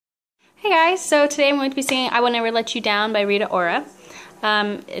Hey guys, so today I'm going to be singing I Will Never Let You Down by Rita Ora.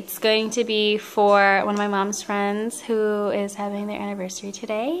 It's going to be for one of my mom's friends who is having their anniversary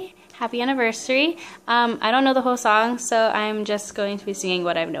today. Happy anniversary. I don't know the whole song, so I'm just going to be singing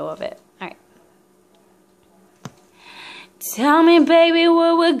what I know of it. Alright. Tell me, baby,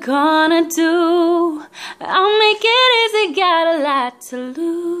 what we're gonna do. I'll make it easy, got a lot to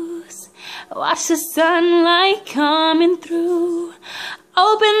lose. Watch the sunlight coming through.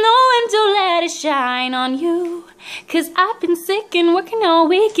 Open the window, let it shine on you. 'Cause I've been sick and working all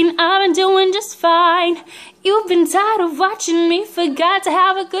week and I've been doing just fine. You've been tired of watching me, forgot to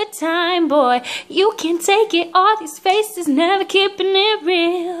have a good time. Boy, you can't take it, all these faces never keeping it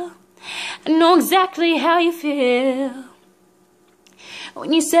real. I know exactly how you feel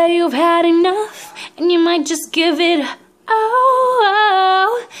when you say you've had enough and you might just give it up.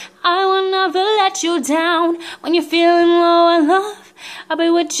 Oh, I will never let you down when you're feeling low on love. I'll be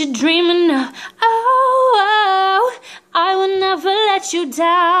what you're dreaming of. Oh, I will never let you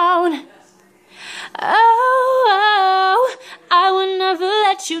down. Oh, I will never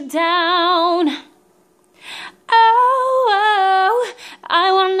let you down. Oh,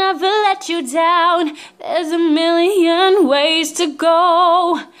 I will never let you down. There's a million ways to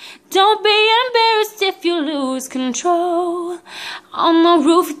go. Don't be embarrassed if you lose control. On the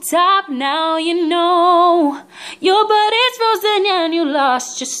rooftop now you know your body's frozen and you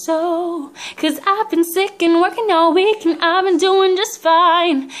lost your soul. 'Cause I've been sick and working all week and I've been doing just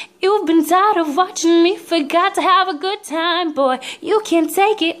fine. You've been tired of watching me, forgot to have a good time. Boy, you can't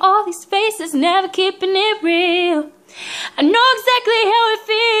take it, all these faces never keeping it real. I know exactly how it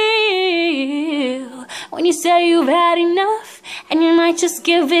feels when you say you've had enough and you might just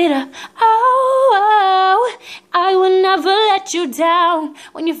give it up. Oh, I will never let you down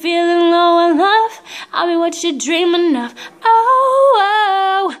when you're feeling low on love. I'll be what you're dreaming of.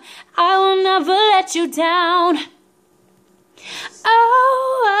 Oh, I will never let you down.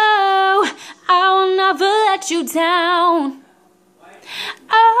 Oh, I will never let you down.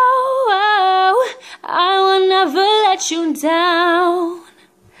 Oh, I will never let you down.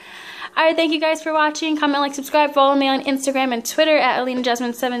 Alright, thank you guys for watching. Comment, like, subscribe, follow me on Instagram and Twitter at Alina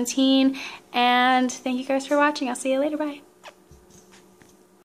Jasmine 17. And thank you guys for watching. I'll see you later. Bye.